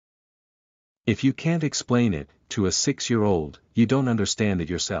If you can't explain it to a 6-year-old, you don't understand it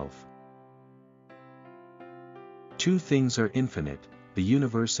yourself. Two things are infinite, the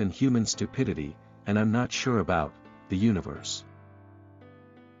universe and human stupidity, and I'm not sure about the universe.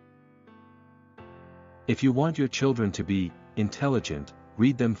 If you want your children to be intelligent,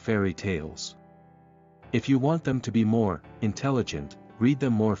 read them fairy tales. If you want them to be more intelligent, read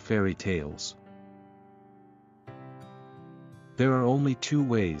them more fairy tales. There are only two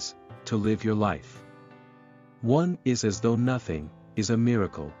ways to live your life. One is as though nothing is a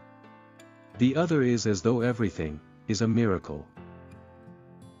miracle. The other is as though everything is a miracle.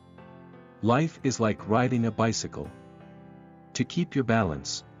 Life is like riding a bicycle. To keep your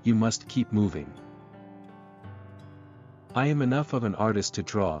balance, you must keep moving. I am enough of an artist to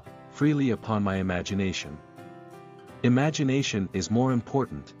draw freely upon my imagination. Imagination is more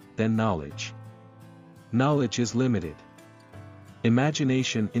important than knowledge. Knowledge is limited.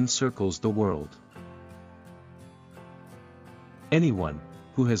 Imagination encircles the world. Anyone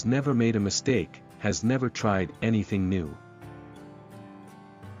who has never made a mistake has never tried anything new.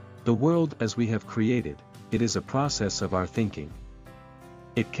 The world as we have created, it is a process of our thinking.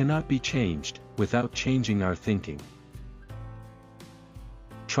 It cannot be changed without changing our thinking.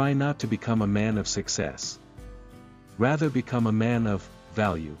 Try not to become a man of success. Rather become a man of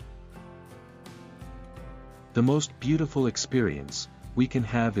value. The most beautiful experience we can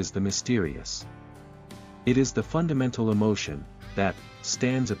have is the mysterious. It is the fundamental emotion that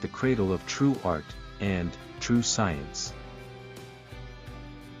stands at the cradle of true art and true science.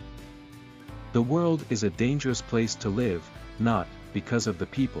 The world is a dangerous place to live, not because of the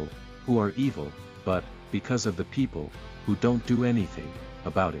people who are evil, but because of the people who don't do anything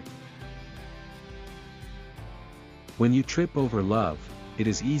about it. When you trip over love, it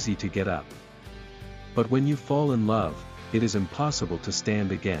is easy to get up. But when you fall in love, it is impossible to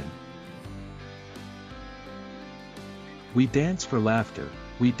stand again. We dance for laughter,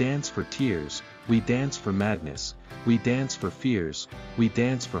 we dance for tears, we dance for madness, we dance for fears, we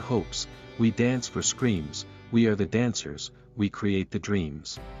dance for hopes, we dance for screams, we are the dancers, we create the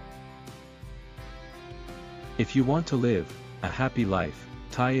dreams. If you want to live a happy life,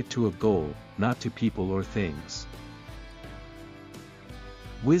 tie it to a goal, not to people or things.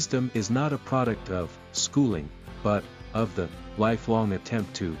 Wisdom is not a product of schooling, but of the lifelong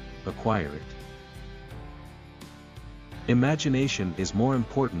attempt to acquire it. Imagination is more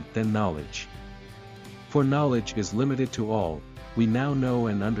important than knowledge. For knowledge is limited to all we now know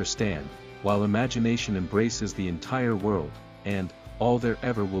and understand, while imagination embraces the entire world, and all there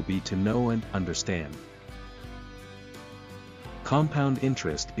ever will be to know and understand. Compound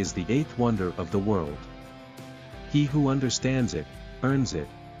interest is the eighth wonder of the world. He who understands it, earns it,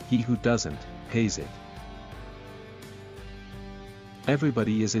 he who doesn't, pays it.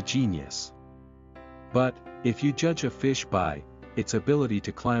 Everybody is a genius. But, if you judge a fish by its ability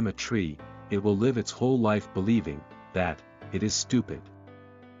to climb a tree, it will live its whole life believing that it is stupid.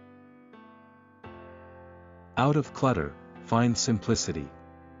 Out of clutter, find simplicity.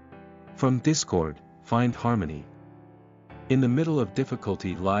 From discord, find harmony. In the middle of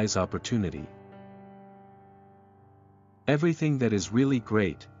difficulty lies opportunity. Everything that is really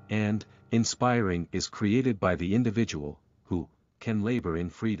great and inspiring is created by the individual who can labor in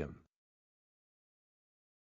freedom.